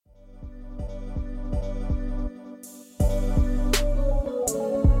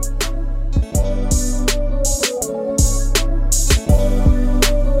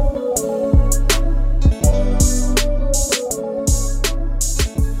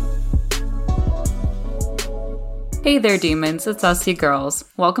Hey there, demons. It's us, you girls.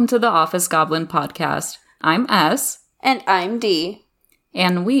 Welcome to the Office Goblin Podcast. I'm S. And I'm D.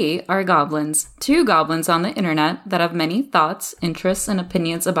 And we are goblins. Two goblins on the internet that have many thoughts, interests, and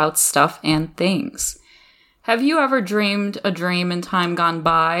opinions about stuff and things. Have you ever dreamed a dream in time gone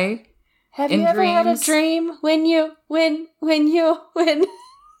by? Have you ever had a dream when you win?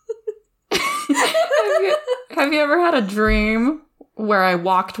 Have you ever had a dream where I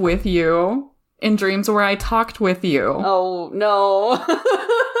walked with you? In dreams where I talked with you? Oh, no.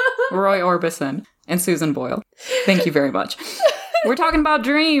 Roy Orbison and Susan Boyle. Thank you very much. We're talking about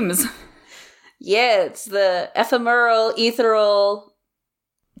dreams. Yeah, it's the ephemeral, ethereal,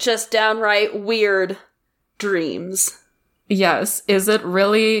 just downright weird dreams. Yes. Is it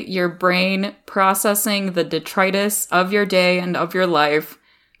really your brain processing the detritus of your day and of your life,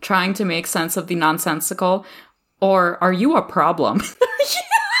 trying to make sense of the nonsensical? Or are you a problem?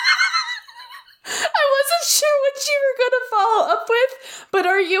 I wasn't sure what you were going to follow up with, but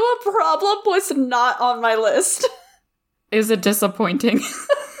are you a problem was not on my list. Is it disappointing?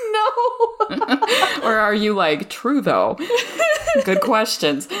 No. Or are you like, true though? Good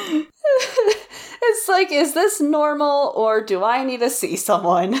questions. It's like, is this normal or do I need to see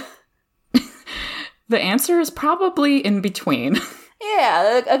someone? The answer is probably in between.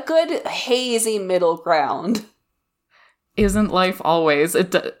 Yeah, a good hazy middle ground. Isn't life always?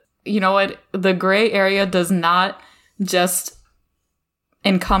 You know what? The gray area does not just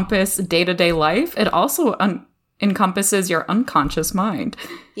encompass day-to-day life. It also encompasses your unconscious mind.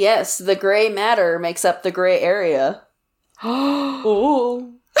 Yes, the gray matter makes up the gray area.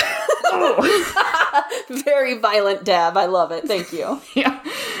 Ooh. Very violent dab. I love it. Thank you. Yeah.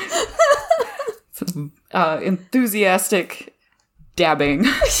 Enthusiastic dabbing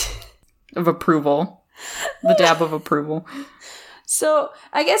of approval. The dab of approval. So,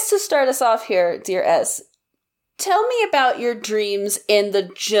 I guess to start us off here, dear S, tell me about your dreams in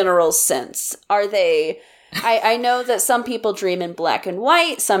the general sense. Are they... I know that some people dream in black and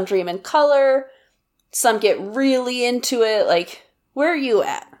white, some dream in color, some get really into it. Like, where are you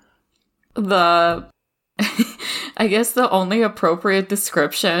at? I guess the only appropriate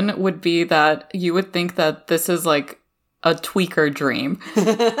description would be that you would think that this is like a tweaker dream.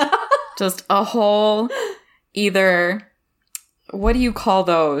 Just a whole, either, what do you call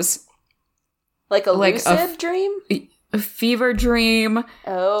those? Like a lucid dream? A fever dream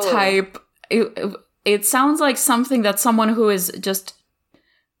type. It sounds like something that someone who is just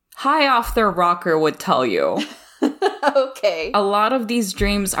high off their rocker would tell you. Okay. A lot of these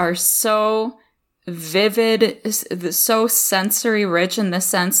dreams are so vivid, so sensory rich in the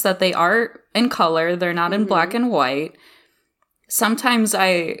sense that they are in color. They're not in black and white. Sometimes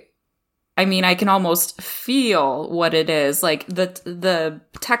I can almost feel what it is, like the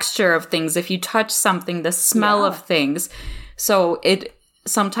texture of things. If you touch something, the smell of things. So it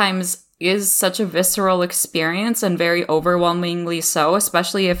sometimes is such a visceral experience and very overwhelmingly so,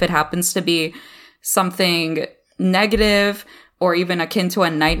 especially if it happens to be something negative or even akin to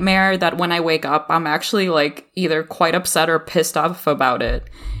a nightmare, that when I wake up, I'm actually like either quite upset or pissed off about it.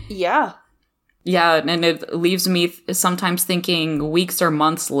 Yeah. Yeah, and it leaves me sometimes thinking weeks or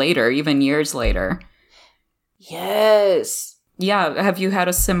months later, even years later. Yes. Yeah, have you had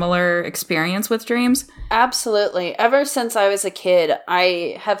a similar experience with dreams? Absolutely. Ever since I was a kid,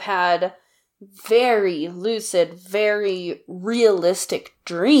 I have had very lucid, very realistic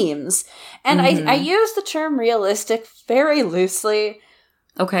dreams. And I use the term realistic very loosely.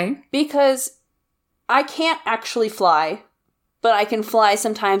 Okay. Because I can't actually fly, but I can fly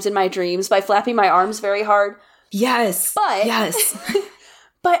sometimes in my dreams by flapping my arms very hard. Yes. Yes.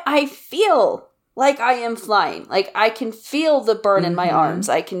 But I feel like I am flying. Like, I can feel the burn in my arms.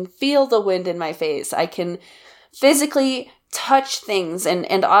 I can feel the wind in my face. I can physically touch things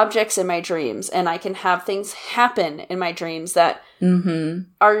and objects in my dreams. And I can have things happen in my dreams that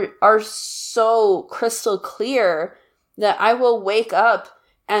are so crystal clear that I will wake up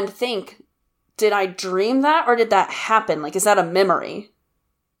and think, did I dream that or did that happen? Like, is that a memory?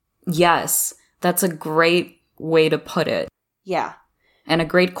 Yes. That's a great way to put it. Yeah. And a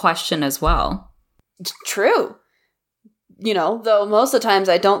great question as well. True. You know, though most of the times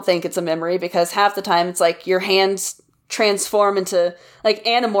I don't think it's a memory because half the time it's like your hands transform into like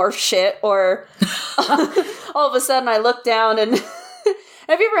Animorph shit, or all of a sudden I look down and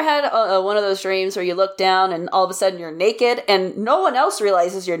have you ever had one of those dreams where you look down and all of a sudden you're naked and no one else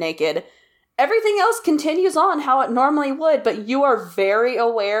realizes you're naked? Everything else continues on how it normally would, but you are very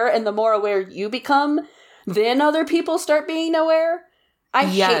aware, and the more aware you become, then other people start being aware. I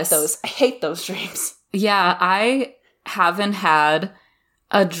hate those. I hate those dreams. Yeah, I haven't had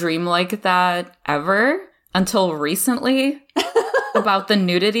a dream like that ever. until recently about the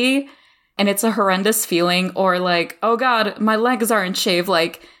nudity, and it's a horrendous feeling. Or like, oh God, my legs aren't shaved.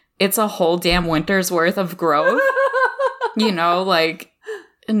 Like, it's a whole damn winter's worth of growth. You know, like,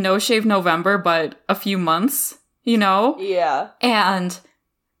 no shave November, but a few months, you know? Yeah. And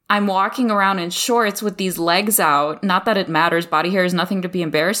I'm walking around in shorts with these legs out. Not that it matters. Body hair is nothing to be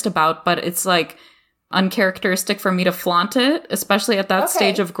embarrassed about, but it's like uncharacteristic for me to flaunt it, especially at that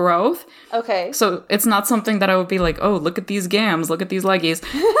stage of growth. Okay. So it's not something that I would be like, oh, look at these gams, look at these leggies.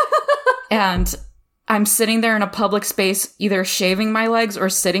 And I'm sitting there in a public space, either shaving my legs or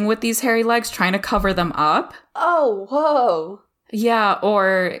sitting with these hairy legs, trying to cover them up. Oh, whoa. Yeah,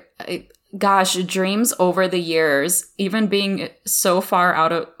 or, gosh, dreams over the years, even being so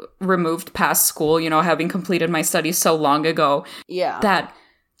far removed past school, you know, having completed my studies so long ago. Yeah. That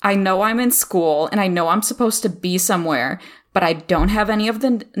I know I'm in school and I know I'm supposed to be somewhere, but I don't have any of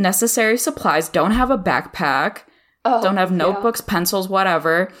the necessary supplies, don't have a backpack, don't have notebooks, pencils,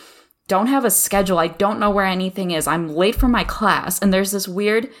 whatever. Don't have a schedule. I don't know where anything is. I'm late for my class. And there's this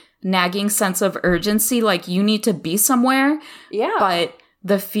weird nagging sense of urgency, like you need to be somewhere. Yeah. But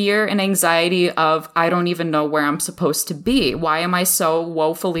the fear and anxiety of, I don't even know where I'm supposed to be. Why am I so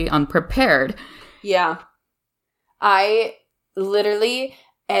woefully unprepared? Yeah. I literally,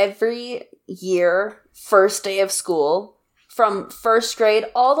 every year, first day of school, from first grade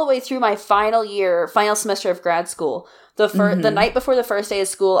all the way through my final semester of grad school, the night before the first day of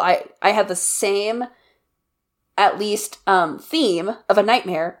school, I had the same, at least, theme of a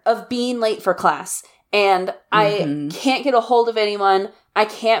nightmare of being late for class. And I can't get a hold of anyone. I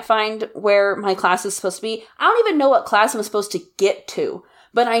can't find where my class is supposed to be. I don't even know what class I'm supposed to get to,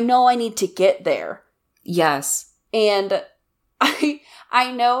 but I know I need to get there. Yes. And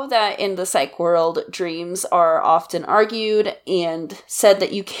I know that in the psych world, dreams are often argued and said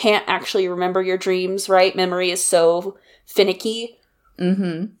that you can't actually remember your dreams, right? Memory is so finicky.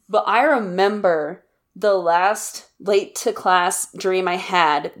 Mm-hmm. But I remember the last late to class dream I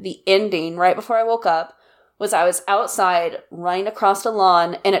had, the ending right before I woke up, was I was outside running across the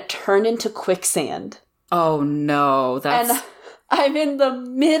lawn and it turned into quicksand. Oh no, that's... And I'm in the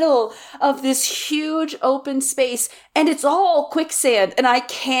middle of this huge open space and it's all quicksand and I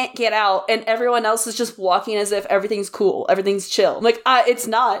can't get out and everyone else is just walking as if everything's cool, everything's chill. I'm like, it's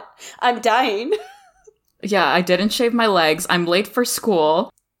not. I'm dying. Yeah, I didn't shave my legs. I'm late for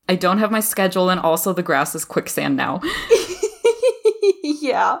school. I don't have my schedule and also the grass is quicksand now.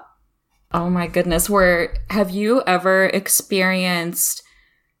 Yeah. Oh my goodness. Have you ever experienced...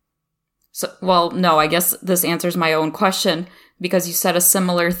 well, no, I guess this answers my own question. Because you said a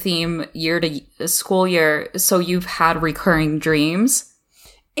similar theme year to school year, so you've had recurring dreams?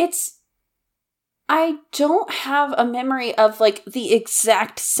 I don't have a memory of, like, the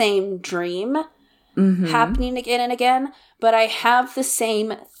exact same dream happening again and again, but I have the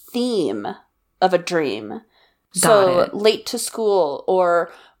same theme of a dream. So, late to school,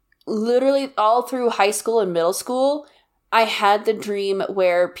 or literally all through high school and middle school, I had the dream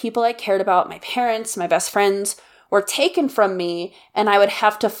where people I cared about, my parents, my best friends, were taken from me, and I would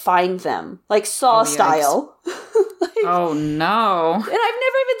have to find them, like Saw style. Oh, no. And I've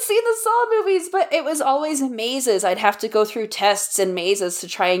never even seen the Saw movies, but it was always mazes. I'd have to go through tests and mazes to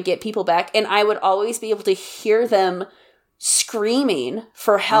try and get people back, and I would always be able to hear them screaming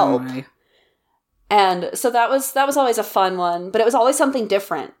for help. Oh, and so that was always a fun one, but it was always something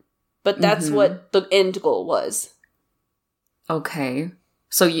different. But that's what the end goal was. Okay.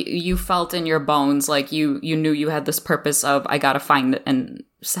 So you felt in your bones like you knew you had this purpose of, I gotta find and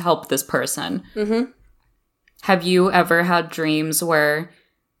help this person. Mm-hmm. Have you ever had dreams where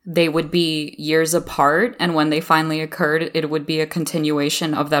they would be years apart and when they finally occurred, it would be a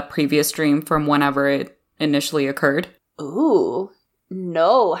continuation of that previous dream from whenever it initially occurred? Ooh,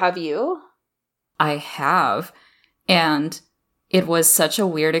 no. Have you? I have. And it was such a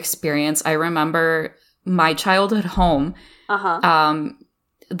weird experience. I remember my childhood home.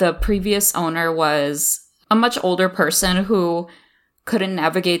 The previous owner was a much older person who couldn't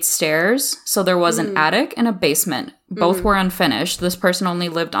navigate stairs. So there was an attic and a basement. Both were unfinished. This person only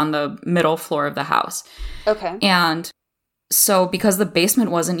lived on the middle floor of the house. Okay. And so because the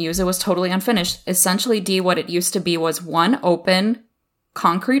basement wasn't used, it was totally unfinished. Essentially, Dee, what it used to be was one open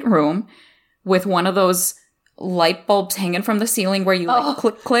concrete room with one of those light bulbs hanging from the ceiling where you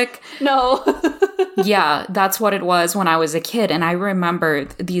click, click. No. Yeah, that's what it was when I was a kid. And I remember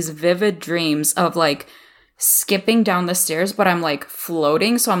these vivid dreams of like skipping down the stairs, but I'm like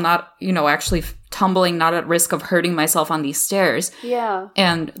floating. So I'm not, actually tumbling, not at risk of hurting myself on these stairs. Yeah.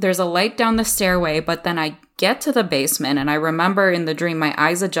 And there's a light down the stairway, but then I get to the basement and I remember in the dream my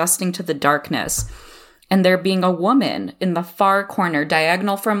eyes adjusting to the darkness. and there being a woman in the far corner,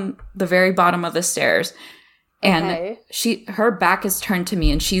 diagonal from the very bottom of the stairs. And her back is turned to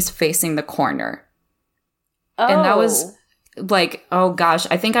me and she's facing the corner. Oh. And that was like, oh gosh,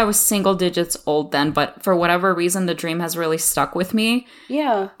 I think I was single digits old then, but for whatever reason, the dream has really stuck with me.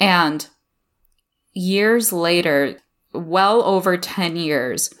 Yeah. And years later, well over 10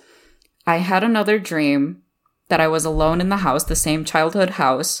 years, I had another dream that I was alone in the house, the same childhood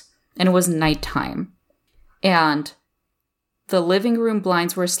house, and it was nighttime. And the living room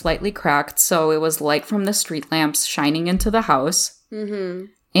blinds were slightly cracked, so it was light from the street lamps shining into the house. Mm-hmm.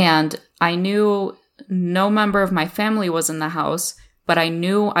 And I knew no member of my family was in the house, but I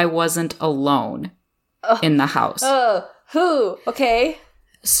knew I wasn't alone in the house. Who? Okay.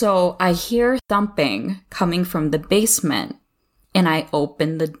 So I hear thumping coming from the basement, and I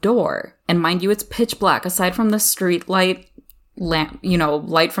open the door. And mind you, it's pitch black, aside from the street light lamp,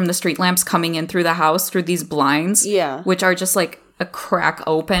 light from the street lamps coming in through the house, through these blinds, which are just like a crack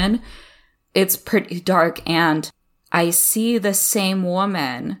open. It's pretty dark, and I see the same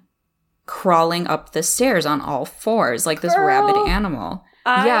woman crawling up the stairs on all fours, like this rabid animal.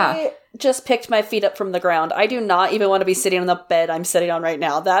 I just picked my feet up from the ground. I do not even want to be sitting on the bed I'm sitting on right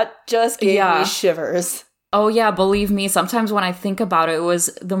now. That just gave me shivers. Oh yeah, believe me, sometimes when I think about it,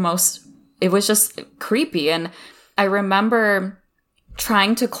 it was just creepy. And I remember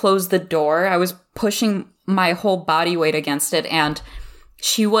trying to close the door. I was pushing my whole body weight against it, and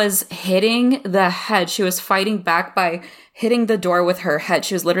she was hitting the head. She was fighting back by hitting the door with her head.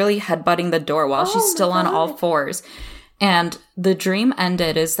 She was literally headbutting the door while she's still on all fours. And the dream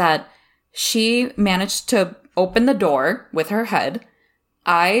ended is that she managed to open the door with her head.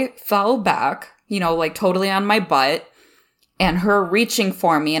 I fell back, like totally on my butt, and her reaching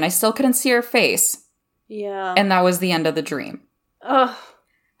for me, and I still couldn't see her face. Yeah. And that was the end of the dream. Ugh.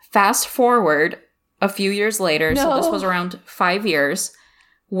 Fast forward a few years later, so this was around 5 years,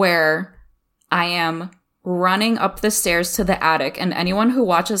 where I am running up the stairs to the attic. And anyone who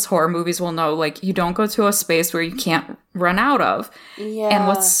watches horror movies will know, like, you don't go to a space where you can't run out of. Yeah. And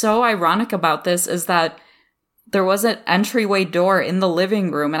what's so ironic about this is that there was an entryway door in the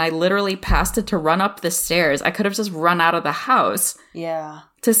living room, and I literally passed it to run up the stairs. I could have just run out of the house. Yeah.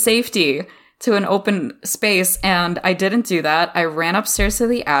 To safety, to an open space, and I didn't do that. I ran upstairs to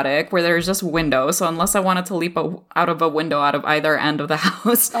the attic where there was just windows, so unless I wanted to leap out of a window out of either end of the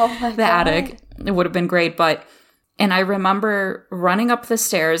house, the attic, it would have been great. And I remember running up the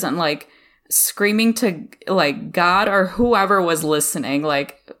stairs and like screaming to like God or whoever was listening,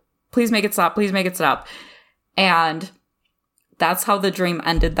 like, please make it stop, please make it stop. And that's how the dream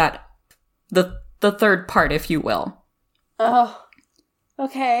ended, that the third part, if you will. Oh,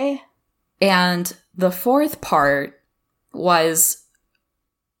 okay. And the fourth part was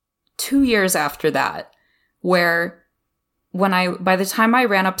 2 years after that, where by the time I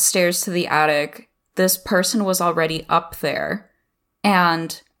ran upstairs to the attic, this person was already up there.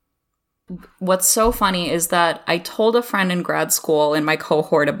 And what's so funny is that I told a friend in grad school in my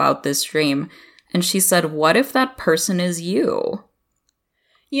cohort about this dream, and she said, "What if that person is you?"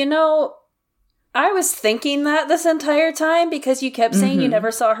 I was thinking that this entire time because you kept saying you never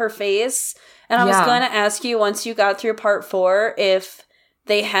saw her face. And I was going to ask you once you got through part 4 if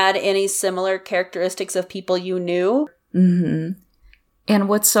they had any similar characteristics of people you knew. Mm-hmm. And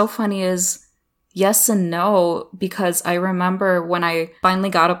what's so funny is yes and no, because I remember when I finally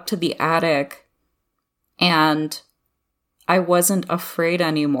got up to the attic and I wasn't afraid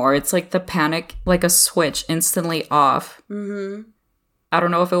anymore. It's like the panic, like a switch instantly off. Mm-hmm. I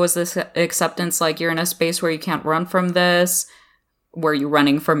don't know if it was this acceptance, like you're in a space where you can't run from this. Were you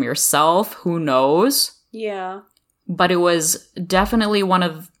running from yourself? Who knows? Yeah. But it was definitely one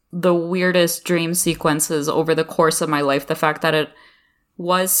of the weirdest dream sequences over the course of my life. The fact that it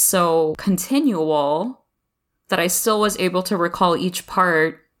was so continual that I still was able to recall each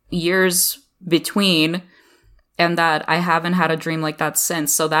part years between, and that I haven't had a dream like that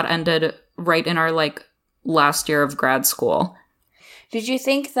since. So that ended right in our last year of grad school. Did you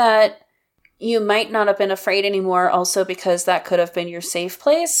think that you might not have been afraid anymore also because that could have been your safe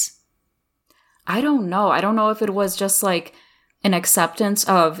place? I don't know. I don't know if it was just like an acceptance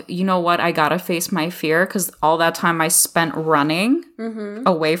of, you know what, I gotta face my fear, because all that time I spent running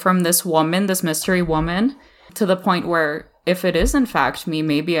away from this woman, this mystery woman, to the point where if it is in fact me,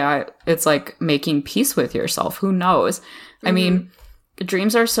 maybe it's like making peace with yourself. Who knows? I mean,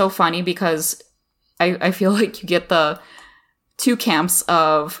 dreams are so funny because I feel like you get the two camps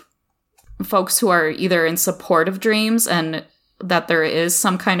of folks who are either in support of dreams and that there is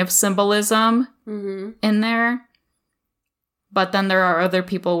some kind of symbolism in there. But then there are other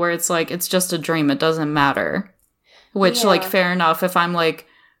people where it's like, it's just a dream. It doesn't matter. Which, like, fair enough. If I'm, like,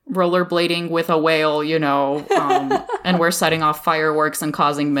 rollerblading with a whale, you know, and we're setting off fireworks and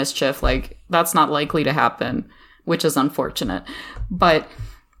causing mischief, like, that's not likely to happen, which is unfortunate. But,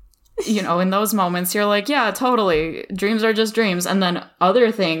 you know, in those moments, you're like, yeah, totally. Dreams are just dreams. And then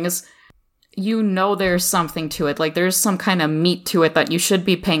other things, you know, there's something to it. Like, there's some kind of meat to it that you should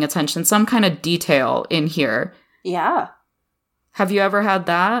be paying attention, some kind of detail in here. Yeah. Have you ever had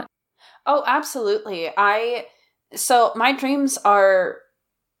that? Oh, absolutely. So my dreams are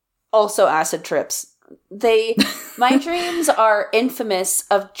also acid trips. My dreams are infamous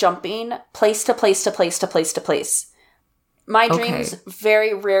of jumping place to place to place to place to place. My dreams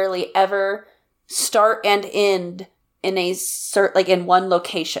very rarely ever start and end in in one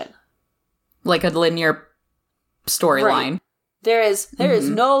location. Like a linear storyline. Right. There is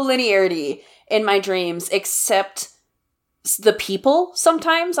no linearity in my dreams except the people.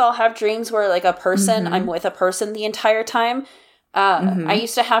 Sometimes I'll have dreams where, like, a person, I'm with a person the entire time. I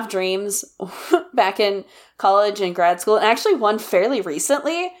used to have dreams back in college and grad school, and actually one fairly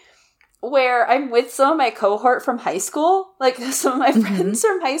recently, where I'm with some of my cohort from high school, like some of my friends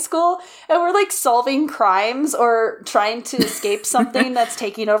from high school, and we're, like, solving crimes or trying to escape something that's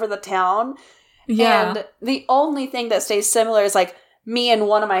taking over the town. Yeah. And the only thing that stays similar is, like, me and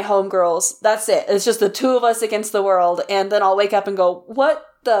one of my homegirls. That's it. It's just the two of us against the world. And then I'll wake up and go, what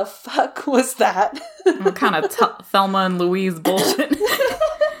the fuck was that? What kind of Thelma and Louise bullshit?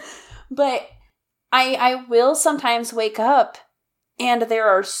 But I will sometimes wake up and there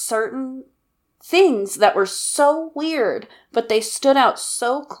are certain things that were so weird, but they stood out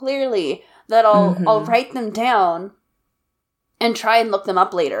so clearly that I'll write them down and try and look them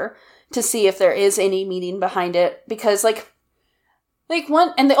up later to see if there is any meaning behind it. Because, like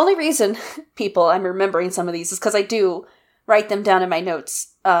one, and the only reason, people, I'm remembering some of these is because I do write them down in my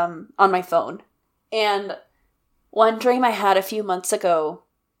notes on my phone. And one dream I had a few months ago,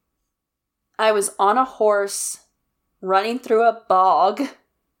 I was on a horse running through a bog,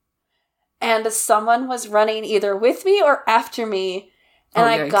 and someone was running either with me or after me. And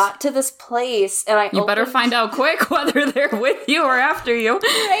I got to this place, and You better find out quick whether they're with you or after you.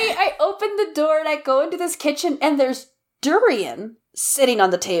 Right? I opened the door, and I go into this kitchen, and there's durian sitting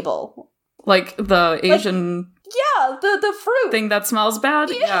on the table. Like the Asian... yeah, the fruit. Thing that smells bad?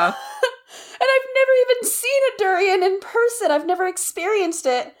 Yeah. And I've never even seen a durian in person. I've never experienced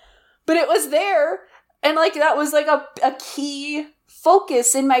it. But it was there. And, like, that was, like, a key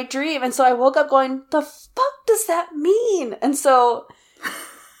focus in my dream. And so I woke up going, the fuck does that mean? And so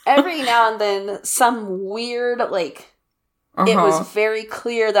every now and then, some weird, like, it was very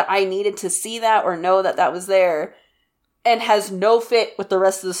clear that I needed to see that or know that that was there. And has no fit with the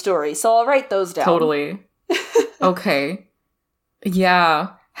rest of the story. So I'll write those down. Totally. Okay.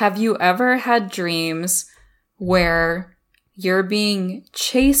 Yeah. Have you ever had dreams where you're being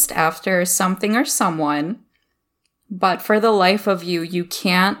chased after something or someone, but for the life of you, you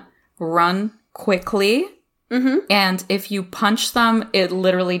can't run quickly? And if you punch them, it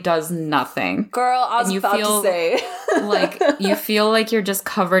literally does nothing. Girl, I was about to say. Like, you feel like you're just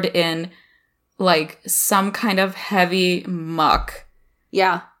covered in, like, some kind of heavy muck.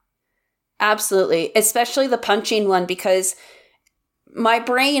 Yeah. Absolutely. Especially the punching one, because my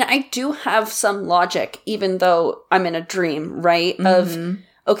brain, I do have some logic, even though I'm in a dream, right? Of,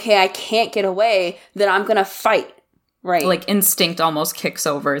 okay, I can't get away, then I'm going to fight, right? Like, instinct almost kicks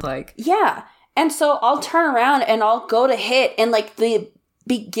over, like. Yeah. And so I'll turn around and I'll go to hit, and, like, the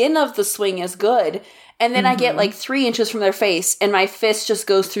begin of the swing is good. And then I get, like, 3 inches from their face, and my fist just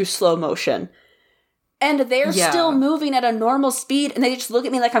goes through slow motion. And they're still moving at a normal speed, and they just look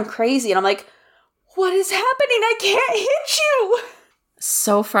at me like I'm crazy. And I'm like, what is happening? I can't hit you.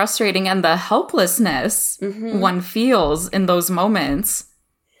 So frustrating. And the helplessness one feels in those moments.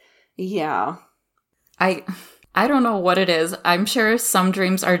 Yeah. I don't know what it is. I'm sure some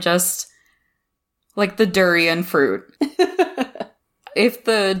dreams are just like the durian fruit. If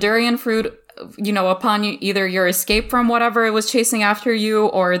the durian fruit, you know, upon you, either your escape from whatever it was chasing after you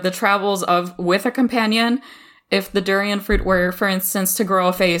or the travels of with a companion, if the durian fruit were, for instance, to grow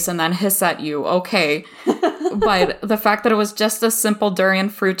a face and then hiss at you, okay. But the fact that it was just a simple durian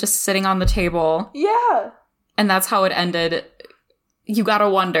fruit just sitting on the table. Yeah. And that's how it ended. You gotta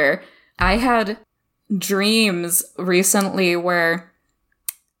wonder. I had dreams recently where,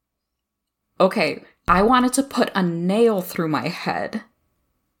 okay, I wanted to put a nail through my head.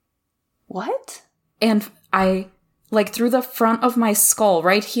 What? And I, like, through the front of my skull,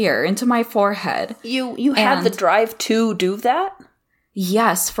 right here, into my forehead. You had the drive to do that?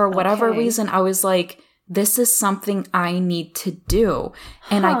 Yes, for whatever reason, I was like, this is something I need to do.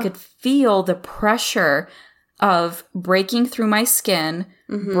 And I could feel the pressure of breaking through my skin,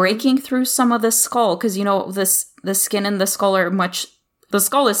 breaking through some of the skull. Because, you know, the skin and the skull are the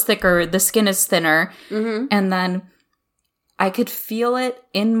skull is thicker, the skin is thinner. And then I could feel it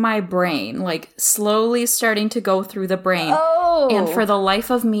in my brain, like slowly starting to go through the brain. Oh. And for the life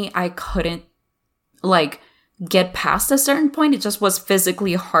of me, I couldn't like get past a certain point. It just was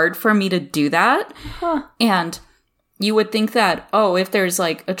physically hard for me to do that. And you would think that, oh, if there's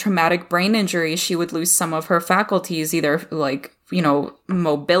like a traumatic brain injury, she would lose some of her faculties, either like, you know,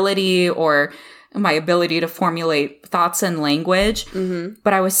 mobility or my ability to formulate thoughts and language.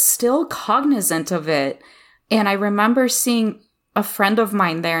 But I was still cognizant of it. And I remember seeing a friend of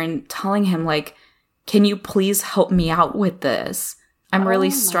mine there and telling him, like, can you please help me out with this? I'm really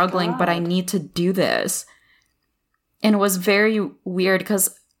struggling, but I need to do this. And it was very weird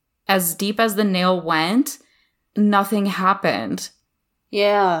because as deep as the nail went, nothing happened.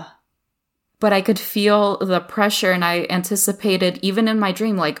 Yeah. But I could feel the pressure, and I anticipated, even in my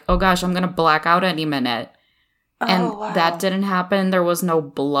dream, like, oh gosh, I'm going to black out any minute. And that didn't happen. There was no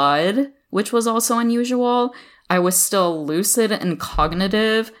blood, which was also unusual. I was still lucid and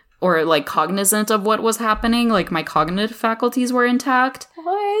cognitive, or like cognizant of what was happening. Like my cognitive faculties were intact.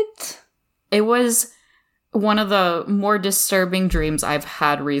 What? It was one of the more disturbing dreams I've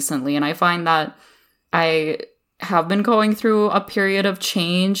had recently. And I find that I have been going through a period of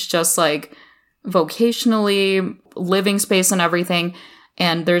change, just like vocationally, living space and everything.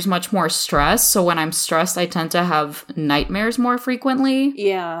 And there's much more stress. So when I'm stressed, I tend to have nightmares more frequently.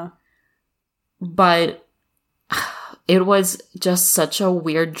 Yeah. But it was just such a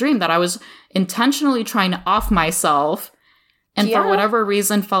weird dream that I was intentionally trying to off myself. And for whatever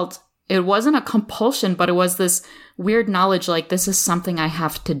reason felt it wasn't a compulsion, but it was this weird knowledge, like, this is something I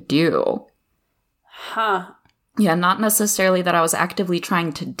have to do. Yeah, not necessarily that I was actively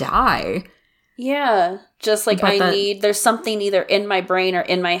trying to die. Yeah, just like there's something either in my brain or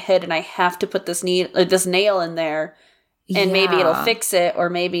in my head, and I have to put this nail in there, and maybe it'll fix it, or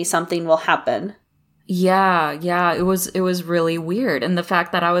maybe something will happen. Yeah, it was really weird. And the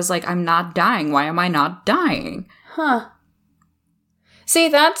fact that I was like, I'm not dying. Why am I not dying? See,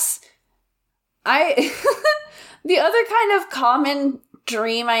 the other kind of common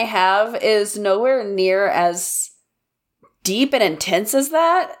dream I have is nowhere near as deep and intense as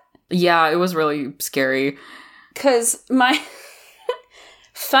that. Yeah, it was really scary. Because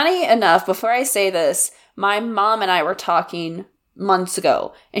funny enough, before I say this, my mom and I were talking months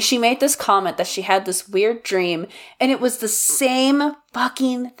ago, and she made this comment that she had this weird dream, and it was the same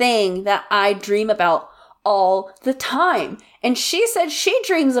fucking thing that I dream about all the time. And she said she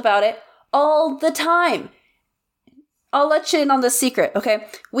dreams about it all the time. I'll let you in on the secret, okay?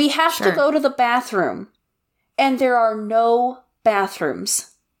 We have to go to the bathroom, and there are no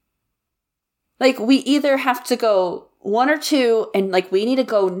bathrooms. Like, we either have to go one or two, and, like, we need to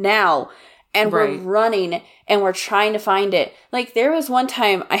go now, and we're running, and we're trying to find it. Like, there was one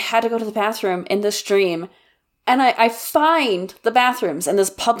time I had to go to the bathroom in this dream, and I find the bathrooms in this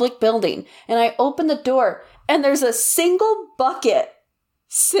public building, and I open the door, and there's a single bucket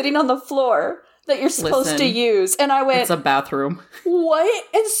sitting on the floor that you're supposed to use. And I went, it's a bathroom. What?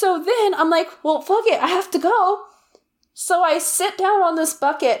 And so then I'm like, well, fuck it, I have to go. So I sit down on this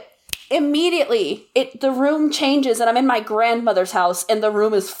bucket. Immediately, the room changes, and I'm in my grandmother's house, and the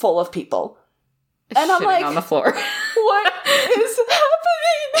room is full of people. And I'm like, on the floor. What is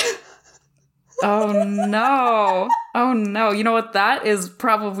happening? Oh no. You know what? That is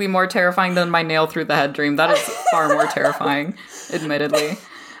probably more terrifying than my nail through the head dream. That is far more terrifying, admittedly.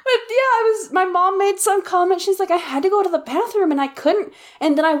 But yeah, my mom made some comment. She's like, I had to go to the bathroom and I couldn't.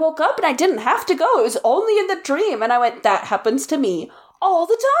 And then I woke up and I didn't have to go. It was only in the dream. And I went, that happens to me all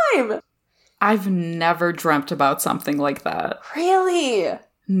the time. I've never dreamt about something like that. Really?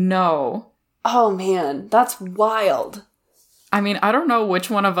 No. Oh man, that's wild. I mean, I don't know which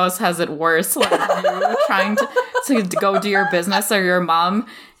one of us has it worse. Like you trying to go do your business, or your mom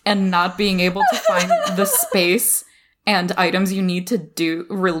and not being able to find the space and items you need to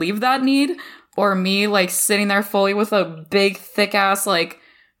relieve that need, or me like sitting there fully with a big thick ass like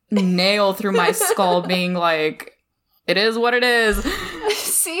nail through my skull being like, it is what it is.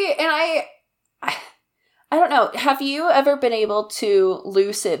 See, and I don't know. Have you ever been able to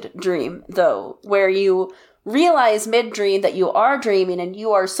lucid dream, though, where you realize mid-dream that you are dreaming and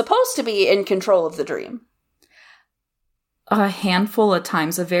you are supposed to be in control of the dream? A handful of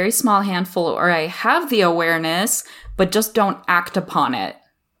times, a very small handful, or I have the awareness, but just don't act upon it.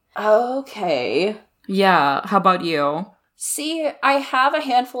 Okay. Yeah, how about you? See, I have a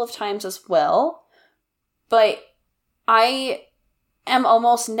handful of times as well, but I am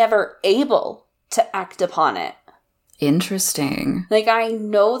almost never able to act upon it. Interesting. Like, I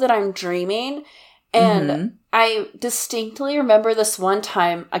know that I'm dreaming, and I distinctly remember this one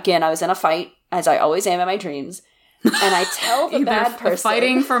time, again, I was in a fight, as I always am in my dreams, and I tell the bad person...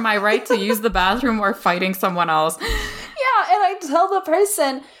 fighting for my right to use the bathroom or fighting someone else. Yeah, and I tell the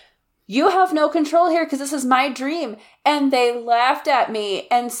person, you have no control here because this is my dream. And they laughed at me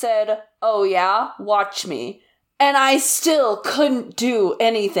and said, oh yeah, watch me. And I still couldn't do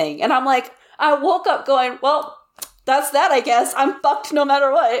anything. And I'm like, I woke up going, well, that's that, I guess. I'm fucked no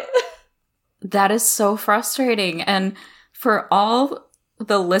matter what. That is so frustrating. And for all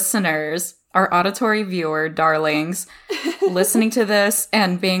the listeners, our auditory viewer darlings, listening to this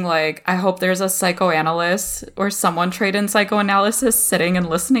and being like, I hope there's a psychoanalyst or someone trained in psychoanalysis sitting and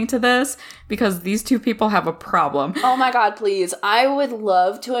listening to this, because these two people have a problem. Oh my God, please. I would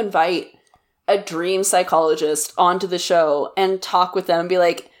love to invite a dream psychologist onto the show and talk with them and be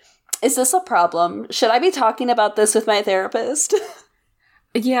like, is this a problem? Should I be talking about this with my therapist?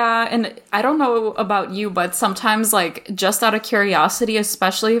 Yeah, and I don't know about you, but sometimes, like, just out of curiosity,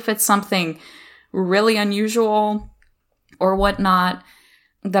 especially if it's something really unusual or whatnot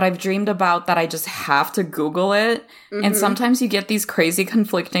that I've dreamed about, that I just have to Google it. And sometimes you get these crazy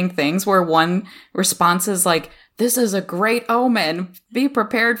conflicting things where one response is like, this is a great omen, be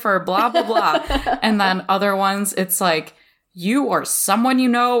prepared for blah, blah, blah. And then other ones, it's like, you or someone you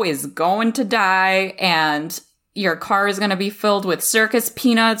know is going to die, and your car is going to be filled with circus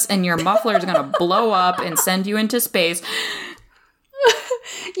peanuts, and your muffler is going to blow up and send you into space.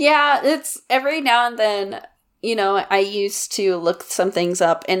 Yeah, it's every now and then, you know, I used to look some things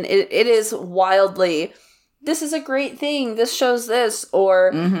up, and it is wildly, this is a great thing, this shows this,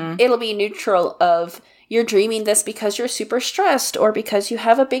 or it'll be neutral of, you're dreaming this because you're super stressed, or because you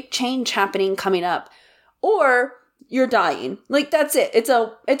have a big change happening coming up, or you're dying. Like, that's it. It's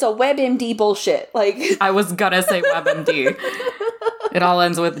a WebMD bullshit. Like, I was gonna say WebMD. It all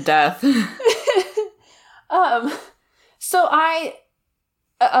ends with death. So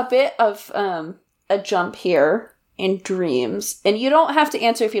a bit of a jump here in dreams, and you don't have to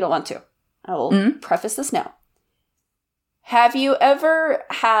answer if you don't want to. I will preface this now. Have you ever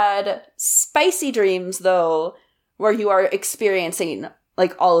had spicy dreams, though, where you are experiencing,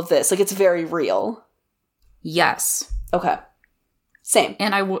 like, all of this? Like, it's very real. Yes. Okay. Same.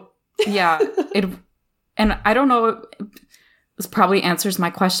 And and I don't know, this probably answers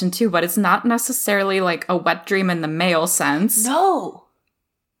my question too, but it's not necessarily like a wet dream in the male sense. No.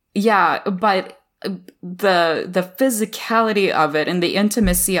 Yeah, but the physicality of it and the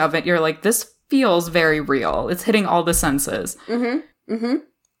intimacy of it, you're like, this feels very real. It's hitting all the senses. I'm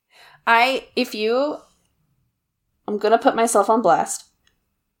gonna put myself on blast.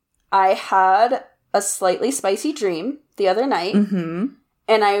 I had a slightly spicy dream the other night, and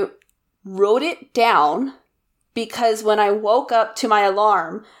I wrote it down because when I woke up to my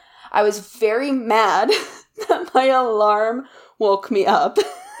alarm, I was very mad that my alarm woke me up.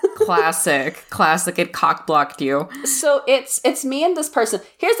 Classic. It cock-blocked you. So it's me and this person.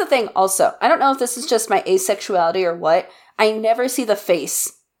 Here's the thing also. I don't know if this is just my asexuality or what. I never see the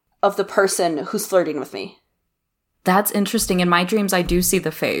face of the person who's flirting with me. That's interesting. In my dreams, I do see the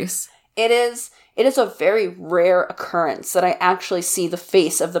face. It is a very rare occurrence that I actually see the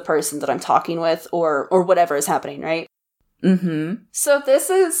face of the person that I'm talking with or whatever is happening, right? So this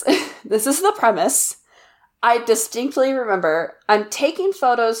is the premise. I distinctly remember I'm taking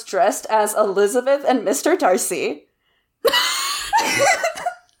photos dressed as Elizabeth and Mr. Darcy. Like,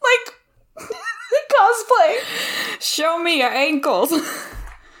 cosplay. Show me your ankles.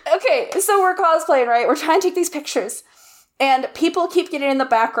 Okay, so we're cosplaying, right? We're trying to take these pictures. And people keep getting in the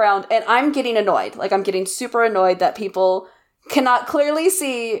background, and I'm getting annoyed. Like, I'm getting super annoyed that people cannot clearly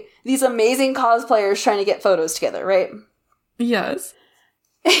see these amazing cosplayers trying to get photos together, right? Yes.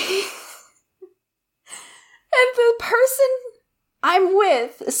 And the person I'm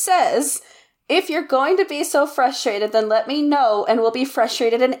with says, if you're going to be so frustrated, then let me know, and we'll be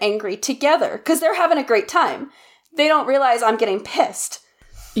frustrated and angry together. Because they're having a great time. They don't realize I'm getting pissed.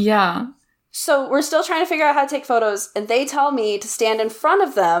 Yeah. So we're still trying to figure out how to take photos, and they tell me to stand in front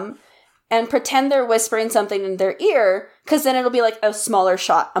of them and pretend they're whispering something in their ear, because then it'll be like a smaller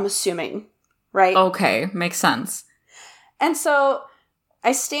shot, I'm assuming, right? Okay, makes sense. And so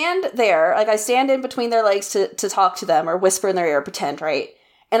I stand there, like I stand in between their legs to talk to them or whisper in their ear, pretend, right?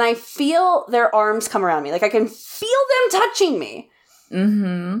 And I feel their arms come around me. Like I can feel them touching me.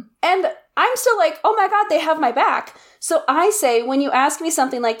 And I'm still like, oh my God, they have my back. So I say, when you ask me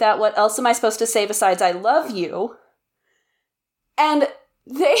something like that, what else am I supposed to say besides I love you? And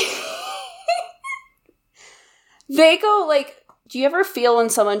they They go, like, do you ever feel when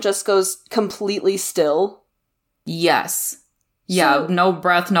someone just goes completely still? Yes. Yeah, So, no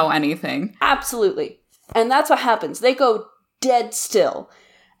breath, no anything. absolutely. And that's what happens. They go dead still.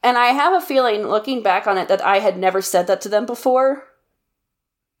 And I have a feeling, looking back on it, that I had never said that to them before.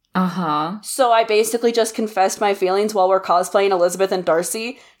 Uh-huh. So I basically just confessed my feelings while we're cosplaying Elizabeth and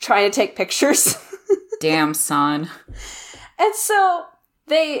Darcy, trying to take pictures. Damn, son. And so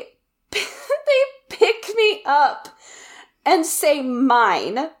they pick me up and say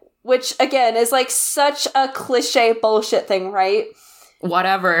mine, which again is like such a cliche bullshit thing, right?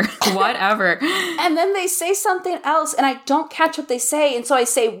 Whatever. And then they say something else and I don't catch what they say, and so I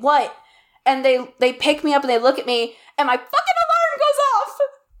say what? And they pick me up and they look at me and my fucking alarm goes off.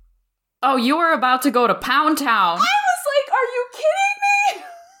 Oh, you were about to go to Pound Town. I was like, are you kidding me?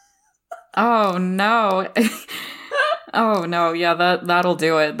 Oh, no. Oh, no. Yeah, that'll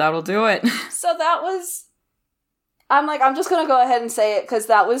do it. That'll do it. So that was... I'm like, I'm just going to go ahead and say it, because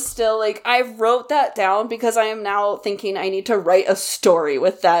that was still, like, I wrote that down because I am now thinking I need to write a story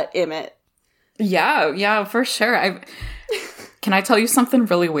with that in it. Yeah, for sure. Can I tell you something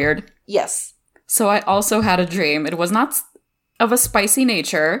really weird? Yes. So I also had a dream. It was not of a spicy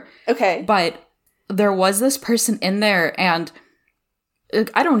nature. Okay. But there was this person in there, and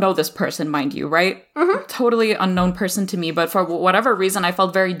I don't know this person, mind you, right? Mm-hmm. Totally unknown person to me, but for whatever reason, I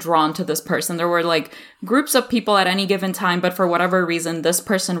felt very drawn to this person. There were, like, groups of people at any given time, but for whatever reason, this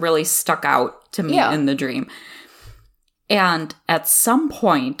person really stuck out to me in the dream. And at some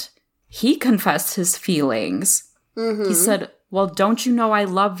point, he confessed his feelings. Mm-hmm. He said, well, don't you know I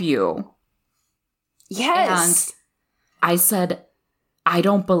love you? Yes. And I said, I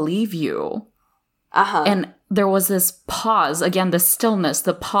don't believe you. Uh-huh. And there was this pause, again, the stillness,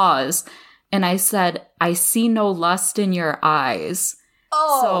 the pause. And I said, I see no lust in your eyes.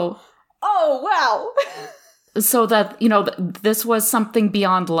 Oh, wow. So that, this was something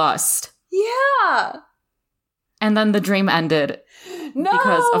beyond lust. Yeah. And then the dream ended. No.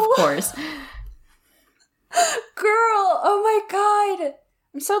 Because, of course. Girl, oh my God.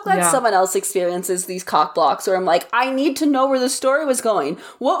 I'm so glad someone else experiences these cock blocks where I'm like, I need to know where the story was going.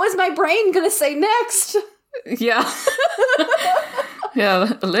 What was my brain going to say next? Yeah.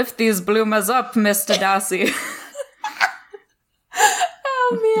 Yeah, lift these bloomers up, Mr. Darcy.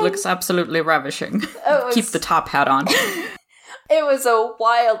 Oh, man. Looks absolutely ravishing. Keep the top hat on. It was a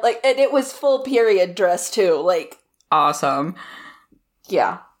wild, and it was full period dress, too. Awesome.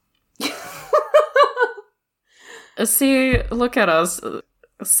 Yeah. See, look at us.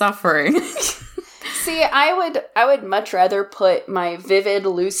 Suffering. See, I would much rather put my vivid,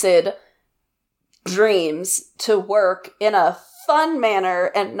 lucid dreams to work in a fun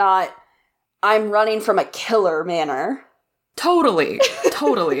manner and not I'm running from a killer manner. Totally.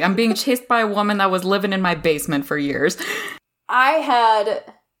 I'm being chased by a woman that was living in my basement for years.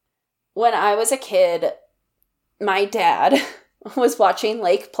 When I was a kid, my dad was watching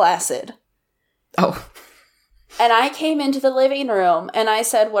Lake Placid. Oh. And I came into the living room and I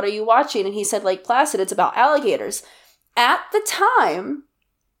said, what are you watching? And he said, Lake Placid, it's about alligators. At the time,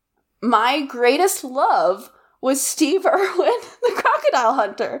 my greatest love was Steve Irwin, the crocodile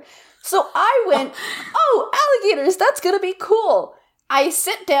hunter. So I went, alligators, that's going to be cool. I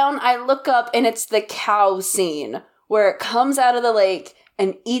sit down, I look up, and it's the cow scene where it comes out of the lake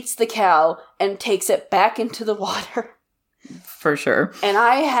and eats the cow and takes it back into the water. For sure. And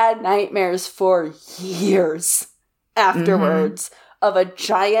I had nightmares for years afterwards of a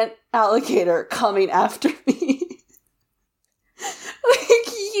giant alligator coming after me.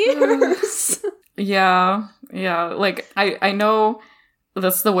 Years. Yeah. I know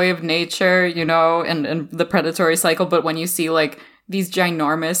that's the way of nature, and the predatory cycle, but when you see, these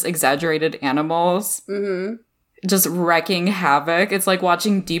ginormous, exaggerated animals just wreaking havoc, it's like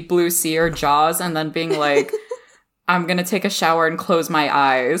watching Deep Blue Sea or Jaws and then being like, I'm gonna take a shower and close my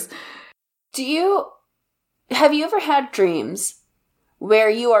eyes. Have you ever had dreams where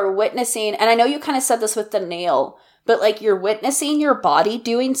you are witnessing, and I know you kind of said this with the nail, but you're witnessing your body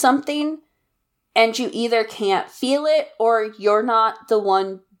doing something and you either can't feel it or you're not the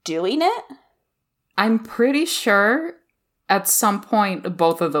one doing it? I'm pretty sure at some point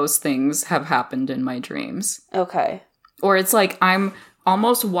both of those things have happened in my dreams. Okay. Or it's like I'm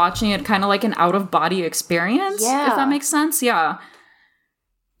almost watching it kind of like an out-of-body experience, if that makes sense. Yeah.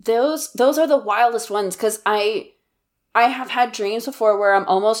 Those are the wildest ones, because I have had dreams before where I'm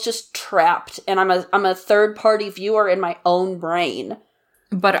almost just trapped, and I'm a third-party viewer in my own brain.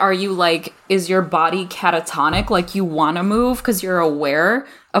 But are you is your body catatonic? You want to move because you're aware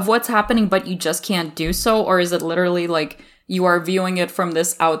of what's happening, but you just can't do so? Or is it literally you are viewing it from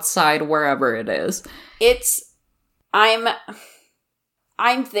this outside wherever it is? I'm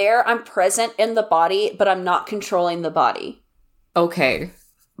there, I'm present in the body, but I'm not controlling the body. Okay.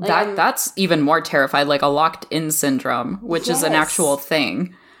 Like, that's even more terrified, like a locked-in syndrome, which is an actual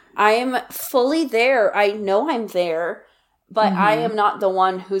thing. I'm fully there. I know I'm there, but I am not the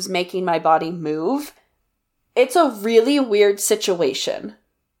one who's making my body move. It's a really weird situation.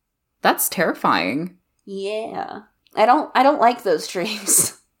 That's terrifying. Yeah. I don't like those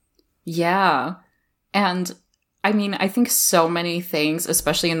dreams. Yeah. And I mean, I think so many things,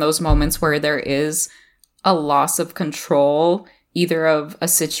 especially in those moments where there is a loss of control, either of a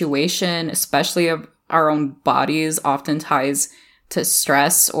situation, especially of our own bodies, often ties to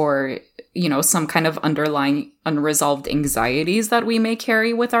stress or, you know, some kind of underlying unresolved anxieties that we may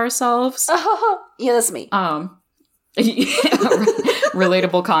carry with ourselves. Yeah, that's me.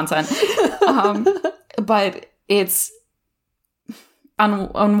 Relatable content. But it's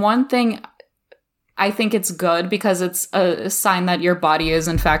on one thing, I think it's good because it's a sign that your body is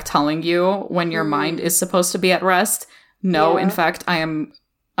in fact telling you when your mind is supposed to be at rest. No, in fact, I am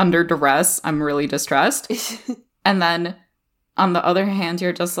under duress. I'm really distressed. And then on the other hand,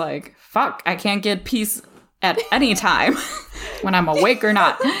 you're just like, fuck, I can't get peace at any time when I'm awake or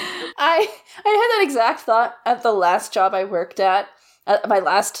not. I had that exact thought at the last job I worked at my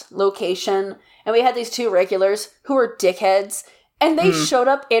last location. And we had these two regulars who were dickheads. And they showed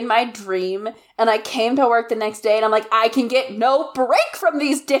up in my dream, and I came to work the next day, and I'm like, I can get no break from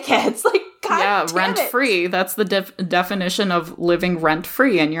these dickheads. Like, God damn rent-free. That's the definition of living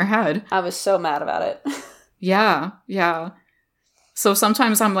rent-free in your head. I was so mad about it. Yeah. So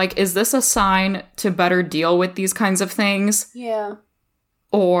sometimes I'm like, is this a sign to better deal with these kinds of things? Yeah.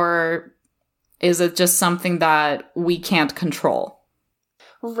 Or is it just something that we can't control?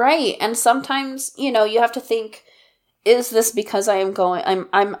 Right. And sometimes, you know, you have to think, is this because I'm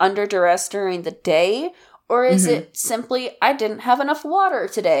under duress during the day? Or is it simply I didn't have enough water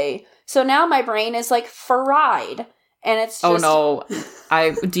today? So now my brain is like fried. And it's just... Oh no,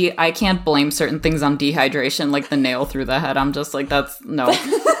 I can't blame certain things on dehydration, like the nail through the head. I'm just like, that's, no.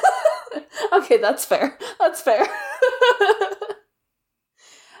 Okay, that's fair. That's fair.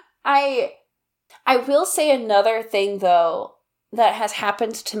 I will say another thing, though, that has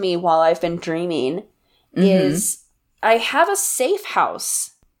happened to me while I've been dreaming is... I have a safe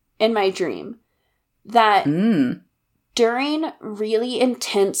house in my dream that during really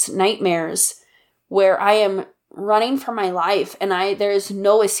intense nightmares where I am running for my life and there is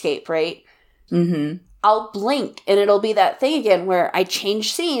no escape, right? I'll blink and it'll be that thing again where I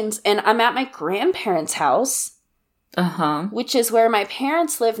change scenes and I'm at my grandparents' house, which is where my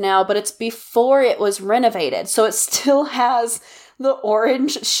parents live now, but it's before it was renovated. So it still has the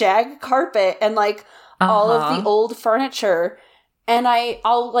orange shag carpet and like all of the old furniture. And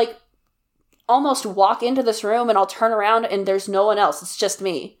I'll like almost walk into this room and I'll turn around and there's no one else. It's just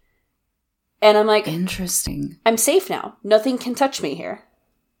me. And I'm like, interesting. I'm safe now. Nothing can touch me here.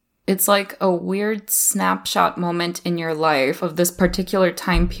 It's like a weird snapshot moment in your life of this particular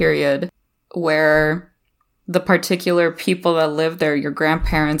time period where the particular people that lived there, your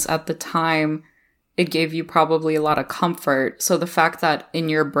grandparents at the time, it gave you probably a lot of comfort. So the fact that in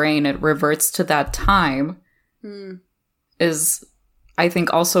your brain it reverts to that time is, I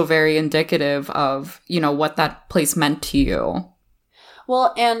think, also very indicative of, you know, what that place meant to you.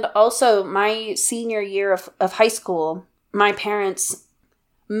 Well, and also my senior year of high school, my parents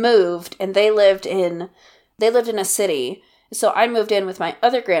moved and they lived in a city. So I moved in with my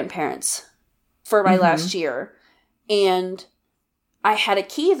other grandparents for my last year. And I had a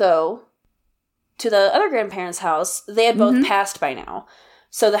key, though, to the other grandparents' house. They had both passed by now.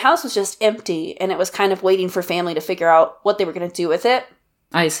 So the house was just empty, and it was kind of waiting for family to figure out what they were going to do with it.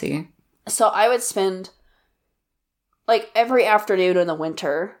 I see. So I would spend, like, every afternoon in the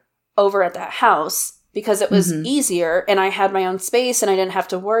winter over at that house because it was easier, and I had my own space, and I didn't have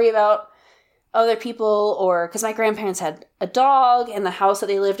to worry about other people, or because my grandparents had a dog, and the house that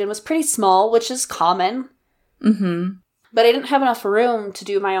they lived in was pretty small, which is common. But I didn't have enough room to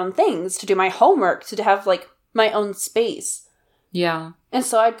do my own things, to do my homework, to have, like, my own space. Yeah. And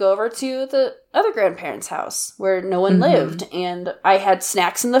so I'd go over to the other grandparents' house where no one lived, and I had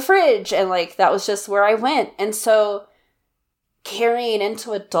snacks in the fridge, and, like, that was just where I went. And so carrying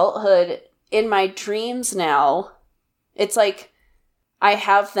into adulthood in my dreams now, it's like I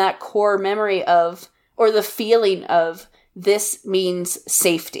have that core memory of, or the feeling of, this means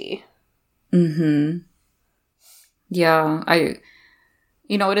safety. Yeah, it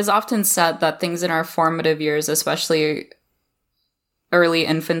is often said that things in our formative years, especially early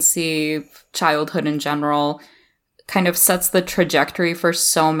infancy, childhood in general, kind of sets the trajectory for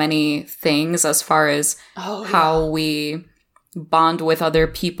so many things as far as how we bond with other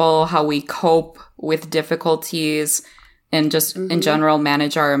people, how we cope with difficulties, and just in general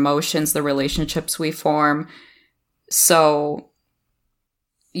manage our emotions, the relationships we form. So,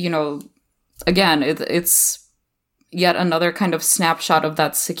 you know, again, it's yet another kind of snapshot of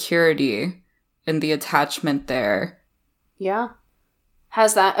that security and the attachment there. Yeah.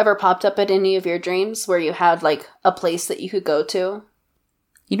 Has that ever popped up at any of your dreams where you had, like, a place that you could go to?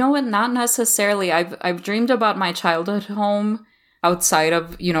 You know what? Not necessarily. I've dreamed about my childhood home outside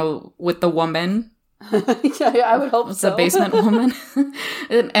of, you know, with the woman. Yeah, I would hope so. The basement woman.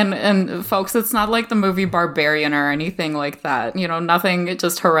 and folks, it's not like the movie Barbarian or anything like that. You know, nothing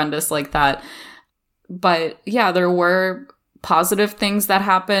just horrendous like that. But yeah, there were positive things that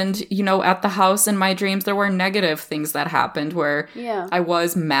happened, you know, at the house in my dreams. There were negative things that happened where I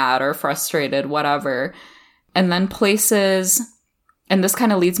was mad or frustrated, whatever. And then places, and this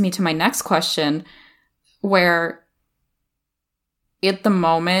kind of leads me to my next question, where at the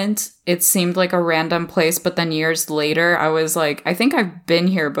moment it seemed like a random place, but then years later I was like, I think I've been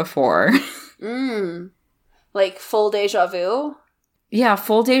here before. Like full deja vu? Yeah,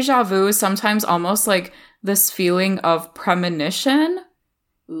 full deja vu, sometimes almost like this feeling of premonition.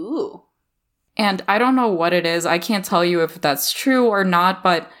 Ooh. And I don't know what it is. I can't tell you if that's true or not,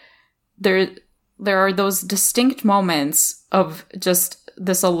 but there are those distinct moments of just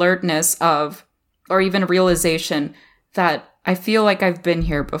this alertness of, or even realization that I feel like I've been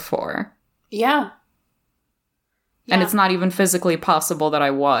here before. Yeah. And it's not even physically possible that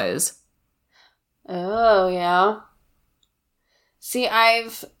I was. Oh, yeah. See, I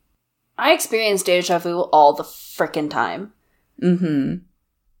experience deja vu all the frickin' time. Mm-hmm.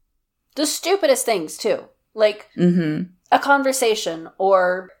 The stupidest things, too. Like, a conversation,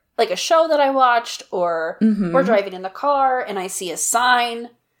 or, like, a show that I watched, or we're driving in the car, and I see a sign.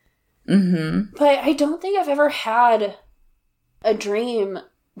 But I don't think I've ever had a dream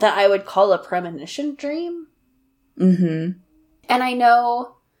that I would call a premonition dream. And I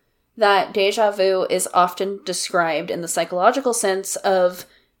know that deja vu is often described in the psychological sense of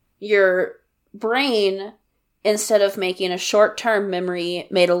your brain, instead of making a short-term memory,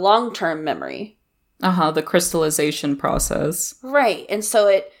 made a long-term memory. The crystallization process. Right. And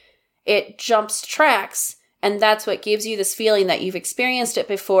so it jumps tracks, and that's what gives you this feeling that you've experienced it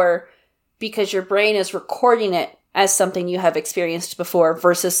before, because your brain is recording it as something you have experienced before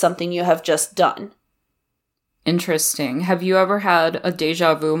versus something you have just done. Interesting. Have you ever had a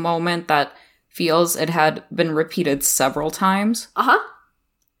deja vu moment that feels it had been repeated several times?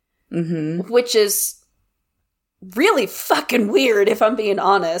 Which is really fucking weird, if I'm being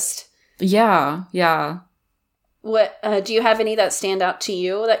honest. Yeah. What, do you have any that stand out to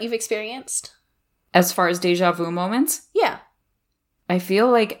you that you've experienced? As far as deja vu moments? Yeah. I feel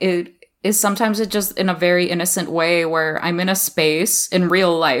like it is sometimes it just in a very innocent way where I'm in a space in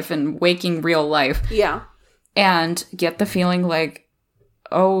real life and waking real life. Yeah. And get the feeling like,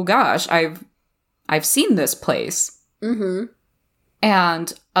 oh gosh, I've seen this place.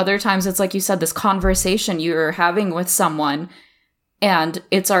 And other times it's like you said, this conversation you're having with someone, and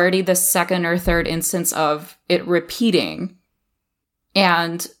it's already the second or third instance of it repeating.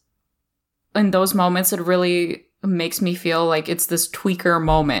 And in those moments, it really makes me feel like it's this tweaker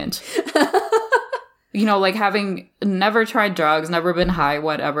moment. You know, like having never tried drugs, never been high,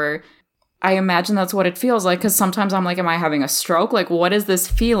 whatever. I imagine that's what it feels like, because sometimes I'm like, am I having a stroke? Like, what is this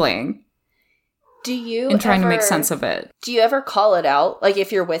feeling? And trying to make sense of it. Do you ever call it out? Like,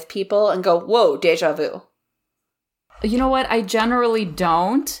 if you're with people and go, whoa, deja vu? You know what? I generally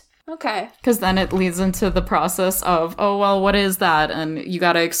don't. Okay. Because then it leads into the process of, oh, well, what is that? And you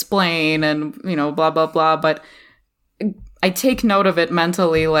got to explain and, you know, blah, blah, blah. But I take note of it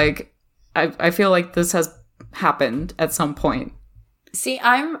mentally. Like, I feel like this has happened at some point. See,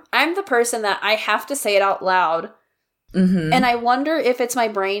 I'm the person that I have to say it out loud. And I wonder if it's my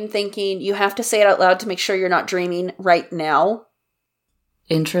brain thinking you have to say it out loud to make sure you're not dreaming right now.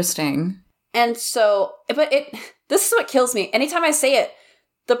 Interesting. And so, but this is what kills me. Anytime I say it,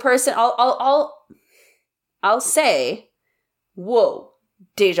 the person, I'll say, whoa,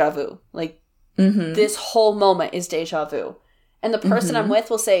 deja vu. Like, this whole moment is deja vu. And the person I'm with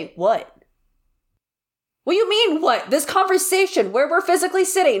will say, what? What do you mean, what? This conversation, where we're physically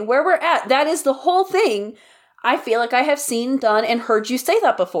sitting, where we're at, that is the whole thing. I feel like I have seen, done, and heard you say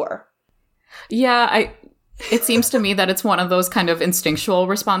that before. Yeah, it seems to me that it's one of those kind of instinctual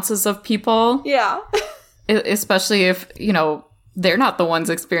responses of people. Yeah. Especially if, you know, they're not the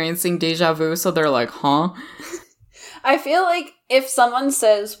ones experiencing deja vu, so they're like, huh? I feel like if someone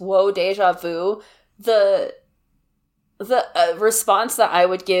says, whoa, deja vu, the the response that I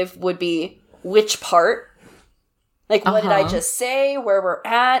would give would be, which part? Like, what did I just say? Where we're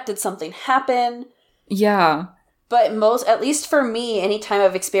at? Did something happen? Yeah. But at least for me, anytime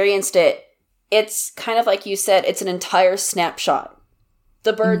I've experienced it, it's kind of like you said, it's an entire snapshot.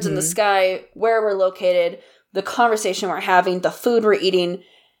 The birds in the sky, where we're located, the conversation we're having, the food we're eating,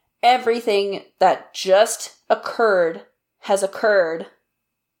 everything that just occurred has occurred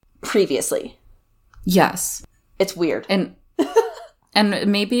previously. Yes. It's weird. And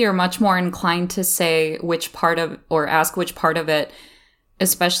maybe you're much more inclined to say which part of, or ask which part of it,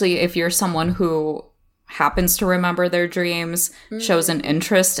 especially if you're someone who happens to remember their dreams, shows an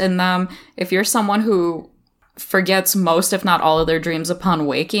interest in them. If you're someone who forgets most, if not all, of their dreams upon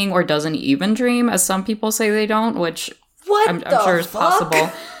waking, or doesn't even dream, as some people say they don't, which I'm sure is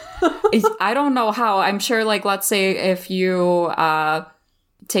possible. I don't know how. I'm sure, like, let's say if you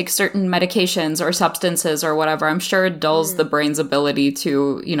take certain medications or substances or whatever, I'm sure it dulls the brain's ability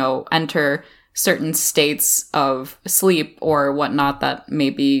to, enter certain states of sleep or whatnot that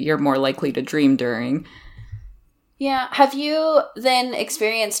maybe you're more likely to dream during. Yeah. Have you then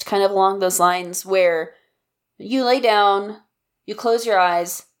experienced kind of along those lines where you lay down, you close your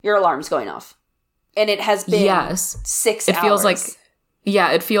eyes, your alarm's going off, and it has been 6 hours?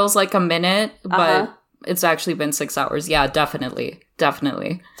 It feels like a minute, but it's actually been 6 hours. Yeah, definitely.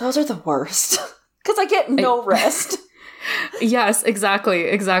 Those are the worst. Because I get no rest. Yes,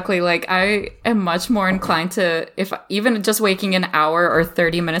 exactly. Like, I am much more inclined to, if even just waking an hour or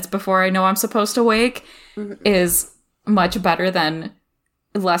 30 minutes before I know I'm supposed to wake is much better than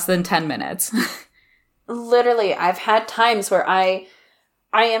less than 10 minutes. Literally, I've had times where I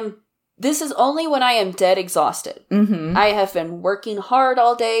am, this is only when I am dead exhausted. I have been working hard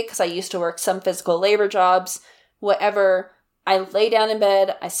all day because I used to work some physical labor jobs, whatever. I lay down in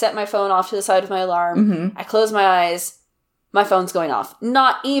bed, I set my phone off to the side of my alarm, I close my eyes, my phone's going off.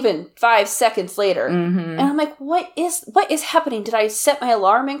 Not even 5 seconds later. And I'm like, what is happening? Did I set my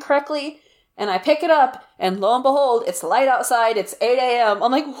alarm incorrectly? And I pick it up, and lo and behold, it's light outside, it's 8 a.m.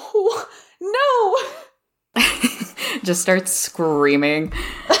 I'm like, no! Just start screaming.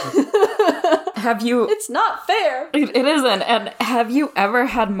 It's not fair. It isn't. And have you ever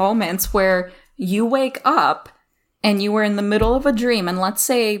had moments where you wake up and you were in the middle of a dream, and let's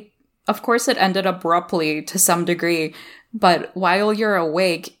say, of course it ended abruptly to some degree, but while you're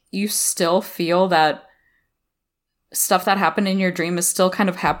awake, you still feel that stuff that happened in your dream is still kind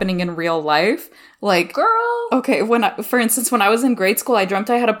of happening in real life? Like, girl! Okay, for instance, when I was in grade school, I dreamt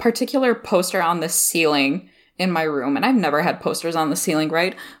I had a particular poster on the ceiling in my room, and I've never had posters on the ceiling,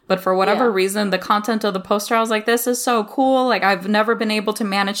 right? But for whatever reason, the content of the poster, I was like, this is so cool. Like, I've never been able to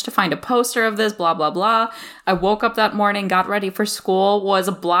manage to find a poster of this, blah, blah, blah. I woke up that morning, got ready for school, was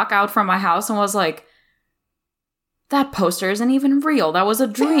a block out from my house, and was like, that poster isn't even real. That was a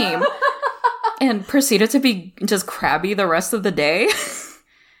dream. And proceeded to be just crabby the rest of the day.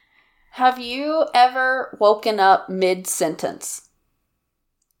 Have you ever woken up mid-sentence?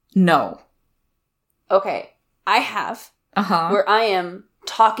 No. Okay. I have. Where I am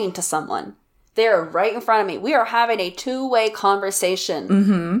talking to someone. They are right in front of me. We are having a two-way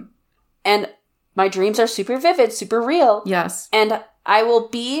conversation. And my dreams are super vivid, super real. Yes. And I will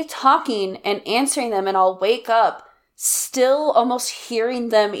be talking and answering them, and I'll wake up still almost hearing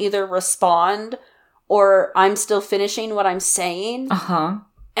them either respond or I'm still finishing what I'm saying.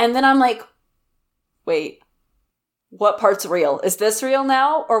 And then I'm like, wait, what part's real? Is this real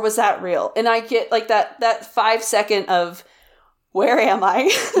now, or was that real? And I get like that 5 second of, where am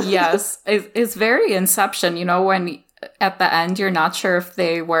I? Yes. It's very Inception, when at the end you're not sure if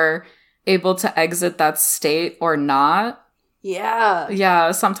they were able to exit that state or not.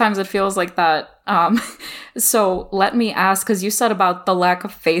 Yeah, sometimes it feels like that. So let me ask, because you said about the lack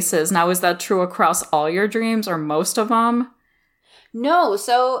of faces. Now, is that true across all your dreams or most of them? No,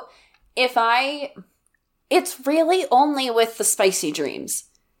 so it's really only with the spicy dreams.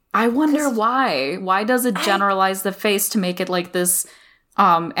 I wonder why. Why does it generalize the face to make it like this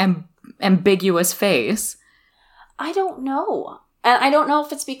ambiguous face? I don't know. And I don't know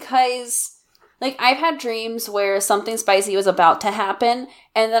if it's because, like, I've had dreams where something spicy was about to happen,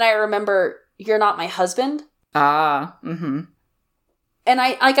 and then I remember, you're not my husband. And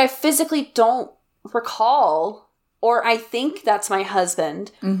I physically don't recall, or I think that's my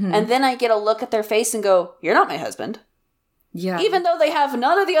husband, and then I get a look at their face and go, you're not my husband. Yeah. Even though they have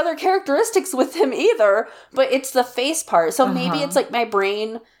none of the other characteristics with him either, but it's the face part. So maybe it's like my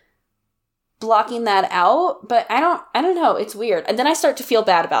brain blocking that out, but I don't know. It's weird. And then I start to feel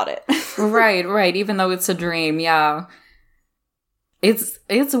bad about it. Right. Even though it's a dream. Yeah. It's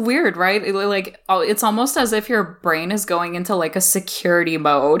weird, right? It's almost as if your brain is going into like a security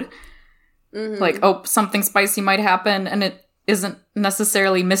mode. Mm-hmm. Like, oh, something spicy might happen, and it isn't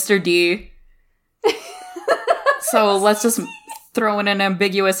necessarily Mr. D. So let's just throw in an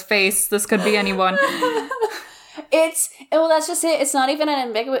ambiguous face. This could be anyone. That's just it. It's not even an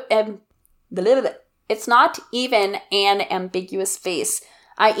ambiguous. It's not even an ambiguous face.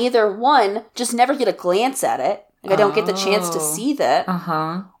 I either, one, just never get a glance at it. Like, I don't get the chance to see that.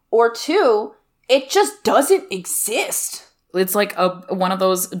 Uh-huh. Or two, it just doesn't exist. It's like one of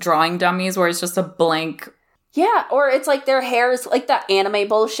those drawing dummies where it's just a blank. Yeah, or it's like their hair is like that anime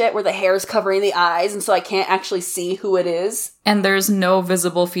bullshit where the hair is covering the eyes and so I can't actually see who it is. And there's no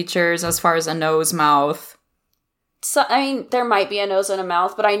visible features as far as a nose, mouth. So, I mean, there might be a nose and a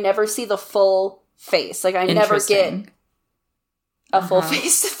mouth, but I never see the full face. Like, I never get a full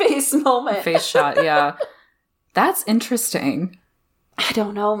face-to-face moment. Face shot, yeah. That's interesting. I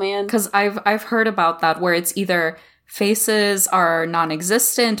don't know, man. Because I've heard about that where it's either faces are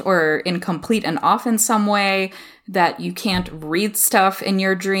non-existent or incomplete and off in some way, that you can't read stuff in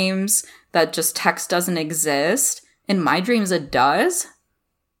your dreams, that just text doesn't exist. In my dreams, it does.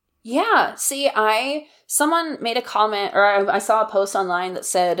 Yeah. See, someone made a comment, or I saw a post online that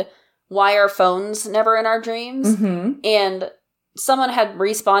said, why are phones never in our dreams? Mm-hmm. And someone had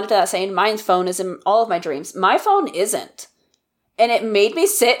responded to that saying, my phone is in all of my dreams. My phone isn't. And it made me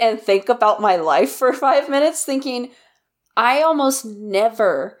sit and think about my life for 5 minutes, thinking, I almost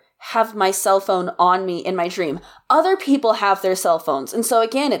never have my cell phone on me in my dream. Other people have their cell phones. And so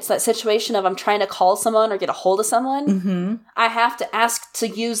again, it's that situation of I'm trying to call someone or get a hold of someone. Mm-hmm. I have to ask to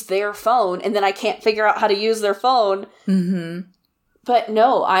use their phone, and then I can't figure out how to use their phone. Mm-hmm. But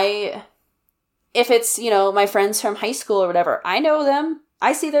no, if it's, my friends from high school or whatever, I know them.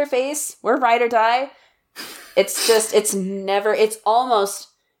 I see their face. We're ride or die. It's almost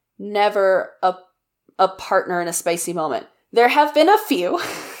never a partner in a spicy moment. There have been a few.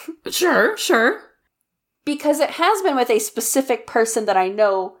 Sure. Because it has been with a specific person that I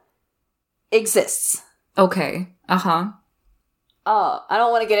know exists. Okay. Uh-huh. I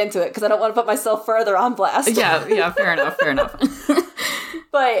don't want to get into it because I don't want to put myself further on blast. Yeah, fair enough.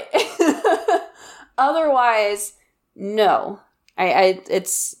 But otherwise, no.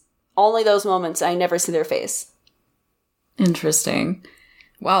 It's only those moments I never see their face. Interesting.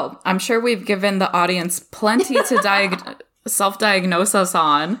 Well, I'm sure we've given the audience plenty to self-diagnose us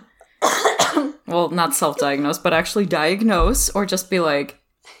on. Well, not self-diagnose, but actually diagnose, or just be like,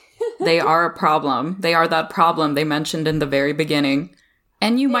 they are a problem. They are that problem they mentioned in the very beginning.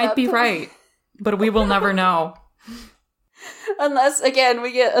 And you might be right, but we will never know. Unless, again,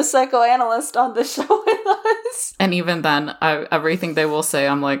 we get a psychoanalyst on the show with us. And even then, everything they will say,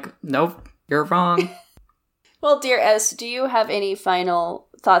 I'm like, nope, you're wrong. Well, dear S, do you have any final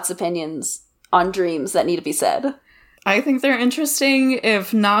thoughts, opinions on dreams that need to be said? I think they're interesting,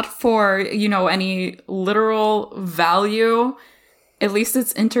 if not for, any literal value. At least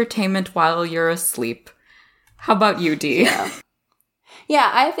it's entertainment while you're asleep. How about you, Dee? Yeah,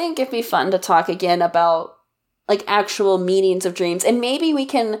 I think it'd be fun to talk again about, like, actual meanings of dreams. And maybe we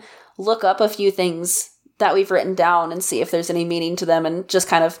can look up a few things that we've written down and see if there's any meaning to them and just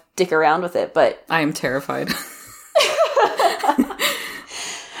kind of dick around with it. But I am terrified.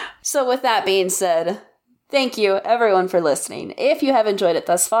 So with that being said, thank you everyone for listening. If you have enjoyed it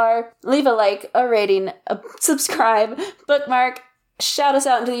thus far, leave a like, a rating, a subscribe, bookmark, shout us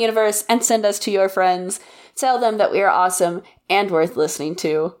out into the universe, and send us to your friends. Tell them that we are awesome and worth listening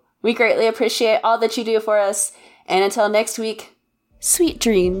to. We greatly appreciate all that you do for us. And until next week, sweet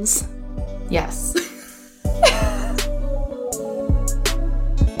dreams. Yes.